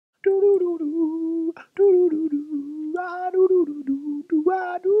We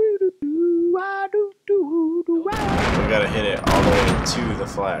gotta hit it all the way to the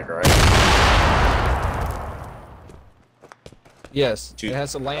flag, right? Yes, it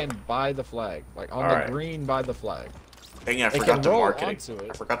has to land by the flag, like on the green by the flag. Dang it, I It forgot can to roll mark onto it.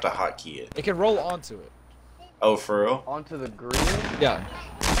 it. I forgot to hotkey it. It can roll onto it. Oh, for real? Onto the green? Yeah.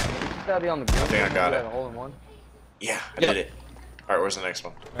 You gotta be on the green. I think I got it. Hole in one. Yeah, I did it. Alright, where's the next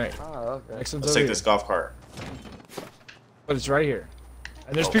one? Alright. Oh, okay. Next one's Let's over take here. this golf cart. But it's right here.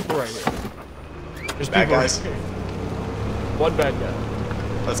 And there's people right here. There's Bad people guys? right here. One bad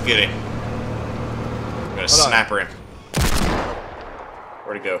guy. Let's get it. I'm gonna snapper him.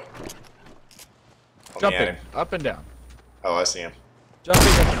 Where'd he go? Jumping. Up and down. Oh, I see him. Jumping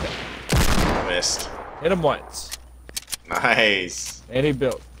up and down. I missed. Hit him once. Nice. And he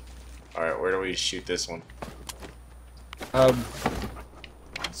built. Alright, where do we shoot this one?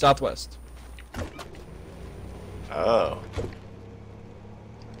 Southwest. Oh.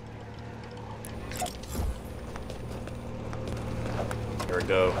 Here we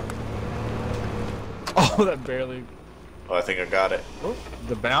go. Oh, that barely. Oh, I think I got it. Oh,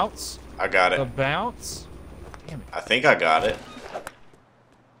 the bounce. I got The it. bounce. Damn it. I think I got it.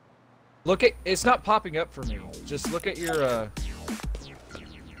 Look at. It's not popping up for me. Just look at your.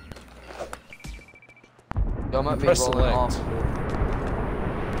 Don't let me Press roll it select. off.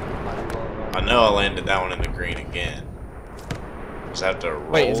 I know I landed that one in the green again. Just have to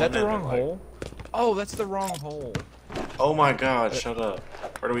roll. Wait, is that it the and wrong like- hole? Oh, that's the wrong hole. Oh my god, shut up.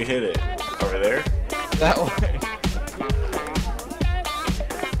 Where do we hit it? Over there? That way.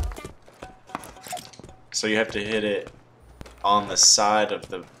 So you have to hit it on the side of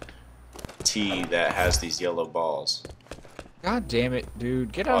the tee that has these yellow balls. God damn it,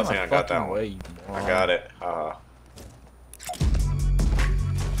 dude! Get Oh, out I of my think I got fucking that one. way, you moron. I got it.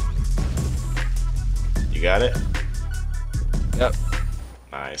 You got it? Yep.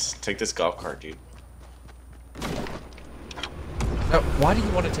 Nice. Take this golf cart, dude. No, why do you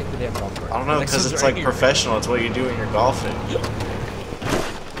want to take the damn golf cart? I don't know, Next because one's it's right like here. professional. It's what you do when you're golfing.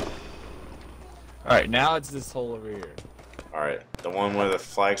 All right, now it's this hole over here. Alright, the one where the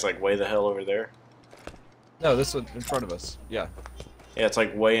flag's like way the hell over there? No, this one in front of us. Yeah. Yeah, it's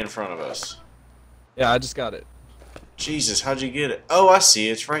like way in front of us. Yeah, I just got it. Jesus, how'd you get it? Oh, I see.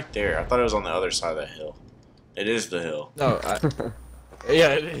 It's right there. I thought it was on the other side of the hill. It is the hill. No, yeah,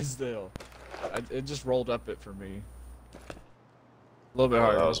 it is the hill. It just rolled up it for me. A little bit Oh,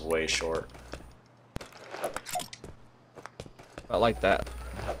 harder. that was way short. I like that.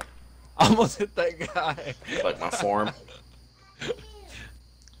 I almost hit that guy. Like my form.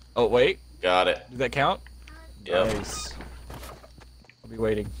 Oh, wait. Got it. Did that count? Yep. Nice. I'll be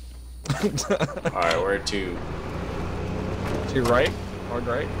waiting. Alright, where to? To your right. Hard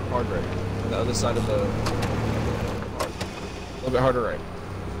right. Hard right. On the other side of the... Hard. A little bit harder right.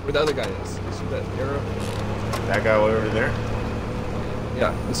 Where the other guy is. You see that arrow? That guy way over there?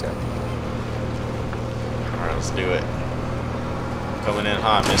 Yeah, this guy. Alright, let's do it. Coming in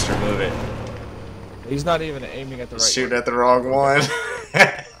hot, mister. Move it. He's not even aiming at the right Shooting one. at the wrong one.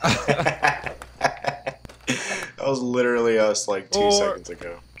 That was literally us like 2 seconds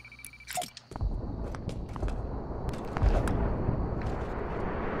ago.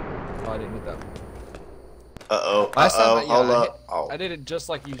 Oh, I didn't hit that one. Uh-oh. Last time, Uh-oh. yeah, Hold I up. hit- Oh, I did it just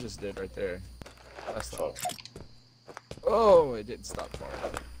like you just did right there. Last time. fuck. Oh, it didn't stop far.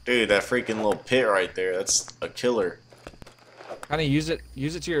 Dude, that freaking little pit right there. That's a killer. Kind of use it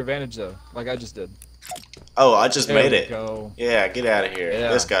to your advantage though, like I just did. Oh, I just There made we it. go. Yeah, get out of here.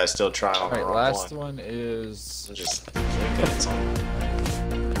 Yeah. This guy's still trying on All the right, wrong last one. one is. Just 3 minutes on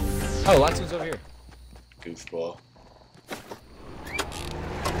Oh, last one's over here. goofball.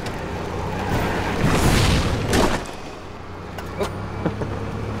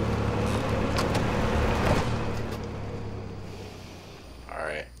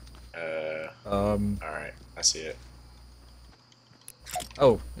 Alright. Alright. I see it.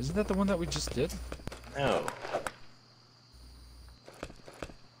 Oh, isn't that the one that we just did? No.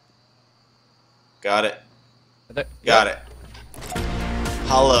 Got it. Got it.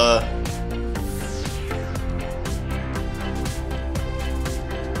 Holla.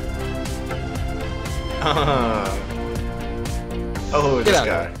 Oh, Get this out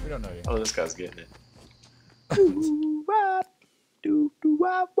guy. of here. We don't know you. Oh, this guy's getting it. Do do wop, do do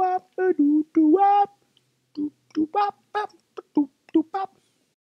wop, do do wop, do do wop.